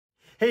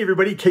Hey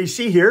everybody,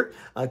 KC here.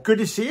 Good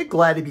to see you.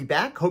 Glad to be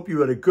back. Hope you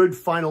had a good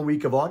final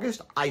week of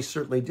August. I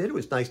certainly did. It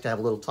was nice to have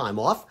a little time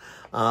off,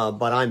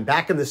 but I'm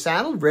back in the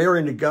saddle,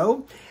 raring to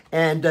go.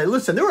 And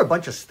listen, there were a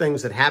bunch of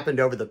things that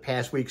happened over the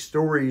past week,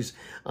 stories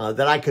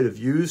that I could have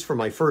used for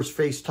my first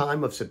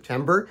FaceTime of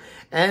September.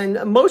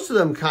 And most of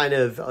them kind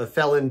of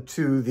fell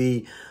into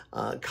the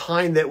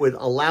kind that would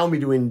allow me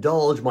to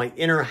indulge my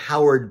inner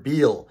Howard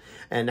Beale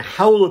and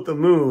howl at the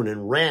moon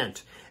and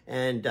rant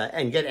and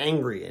get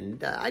angry.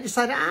 And I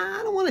decided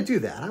I don't want to do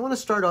that. I want to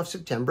start off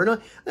September in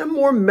a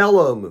more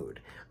mellow mood.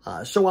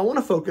 So I want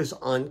to focus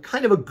on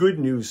kind of a good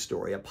news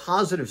story, a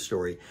positive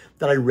story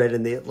that I read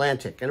in The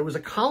Atlantic. And it was a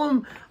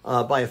column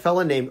by a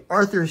fellow named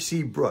Arthur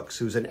C. Brooks,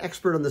 who's an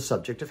expert on the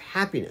subject of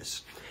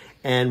happiness.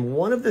 And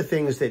one of the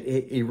things that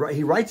he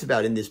writes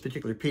about in this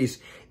particular piece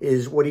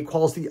is what he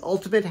calls the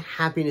ultimate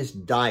happiness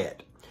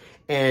diet.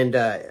 And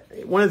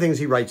one of the things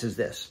he writes is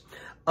this: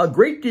 a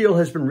great deal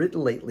has been written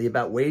lately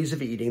about ways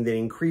of eating that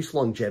increase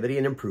longevity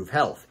and improve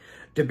health.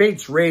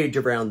 Debates rage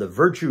around the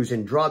virtues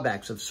and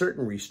drawbacks of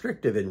certain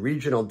restrictive and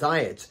regional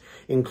diets,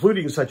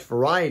 including such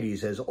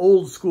varieties as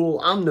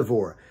old-school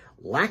omnivore,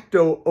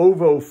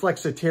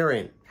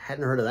 lacto-ovo-flexitarian,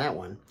 hadn't heard of that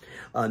one,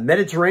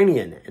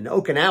 Mediterranean, and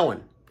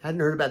Okinawan, hadn't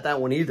heard about that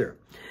one either.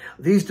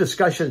 These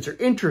discussions are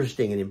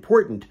interesting and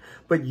important,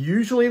 but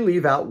usually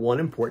leave out one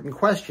important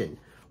question: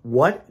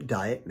 what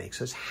diet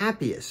makes us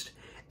happiest?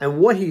 And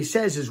what he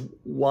says is,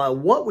 while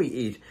what we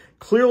eat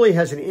clearly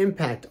has an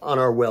impact on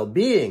our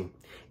well-being,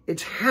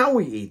 it's how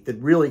we eat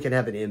that really can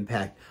have an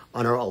impact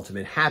on our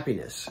ultimate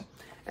happiness.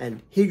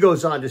 And he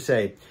goes on to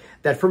say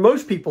that for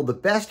most people, the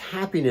best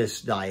happiness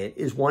diet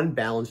is one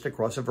balanced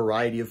across a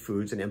variety of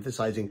foods and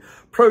emphasizing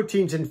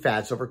proteins and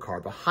fats over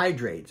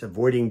carbohydrates,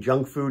 avoiding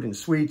junk food and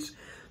sweets.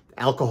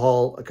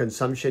 Alcohol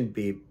consumption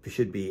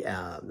should be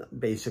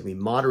basically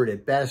moderate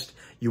at best.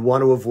 You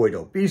want to avoid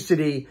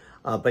obesity,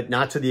 but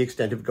not to the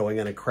extent of going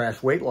on a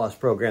crash weight loss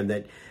program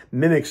that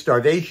mimics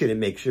starvation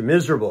and makes you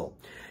miserable.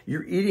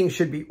 Your eating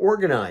should be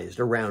organized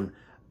around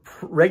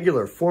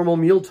regular formal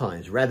meal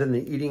times rather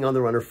than eating on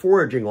the run or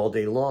foraging all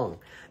day long.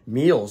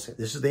 Meals,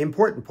 this is the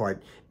important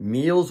part,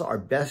 meals are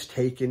best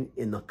taken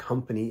in the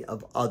company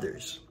of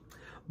others.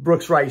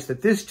 Brooks writes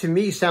that this to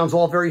me sounds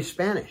all very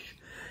Spanish.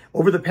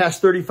 Over the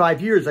past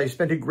 35 years, I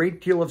spent a great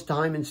deal of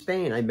time in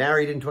Spain. I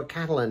married into a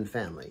Catalan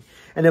family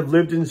and have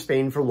lived in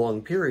Spain for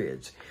long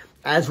periods.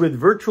 As with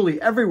virtually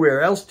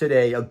everywhere else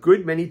today, a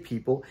good many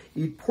people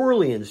eat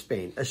poorly in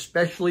Spain,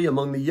 especially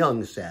among the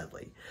young,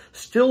 sadly.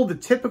 Still, the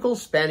typical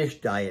Spanish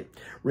diet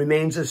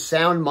remains a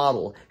sound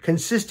model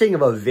consisting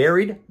of a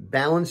varied,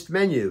 balanced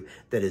menu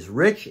that is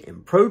rich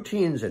in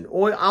proteins and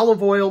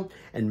olive oil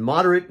and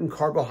moderate in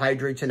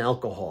carbohydrates and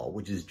alcohol,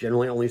 which is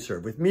generally only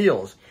served with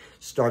meals.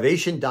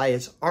 Starvation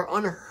diets are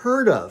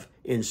unheard of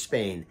in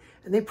Spain,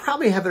 and they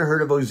probably haven't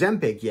heard of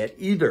Ozempic yet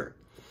either.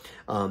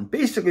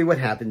 Basically, what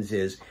happens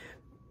is,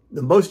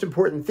 the most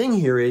important thing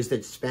here is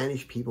that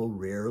Spanish people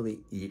rarely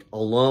eat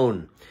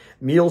alone.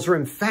 Meals are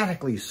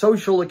emphatically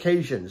social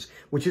occasions,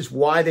 which is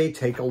why they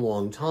take a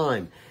long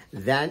time.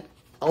 That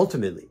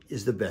ultimately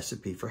is the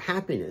recipe for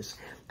happiness.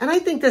 And I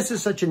think this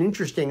is such an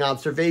interesting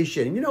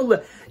observation. You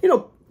know,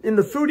 in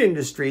the food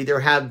industry, there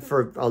have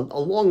for a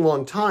long,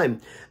 long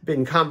time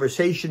been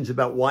conversations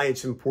about why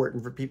it's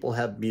important for people to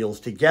have meals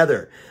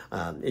together.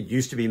 It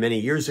used to be many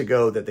years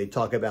ago that they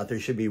talk about there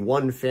should be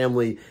one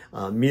family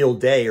meal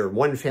day or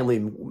one family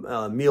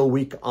meal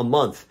week a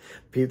month.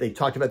 They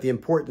talked about the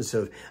importance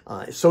of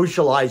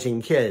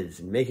socializing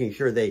kids and making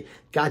sure they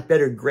got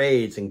better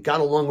grades and got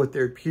along with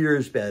their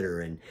peers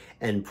better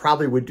and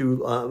probably would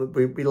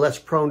be less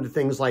prone to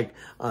things like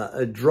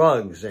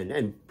drugs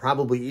and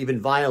probably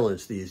even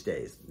violence these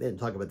days. They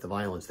didn't talk about the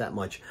violence that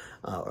much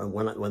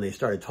when they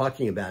started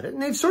talking about it.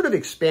 And they've sort of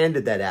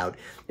expanded that out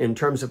in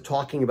terms of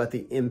talking about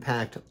the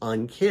impact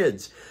on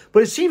kids.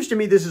 But it seems to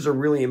me this is a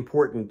really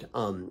important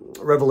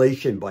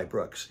revelation by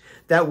Brooks,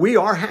 that we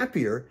are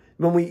happier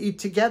when we eat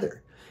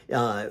together.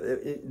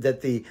 That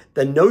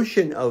the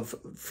notion of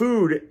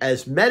food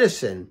as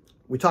medicine,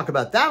 we talk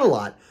about that a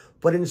lot,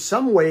 but in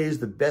some ways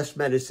the best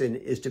medicine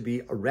is to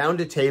be around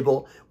a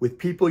table with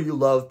people you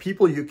love,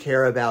 people you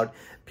care about,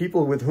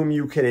 people with whom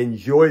you can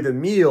enjoy the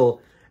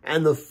meal,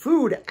 and the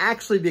food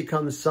actually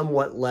becomes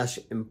somewhat less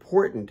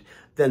important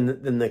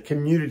than the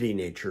community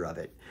nature of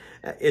it.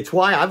 It's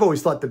why I've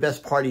always thought the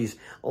best parties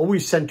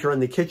always center in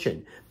the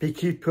kitchen,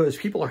 because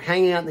people are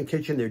hanging out in the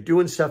kitchen, they're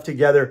doing stuff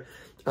together,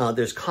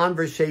 there's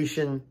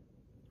conversation.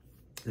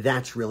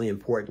 That's really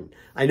important.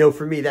 I know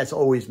for me, that's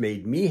always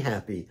made me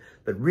happy.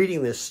 But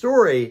reading this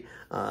story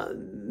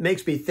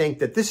makes me think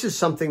that this is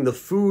something the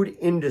food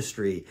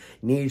industry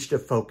needs to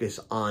focus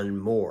on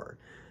more.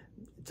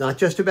 It's not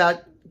just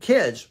about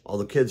kids,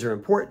 although kids are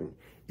important.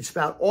 It's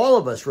about all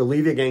of us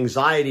relieving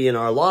anxiety in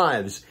our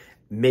lives,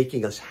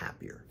 making us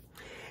happier.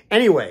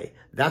 Anyway,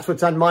 that's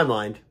what's on my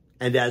mind.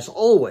 And as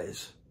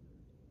always,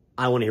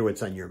 I want to hear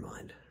what's on your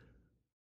mind.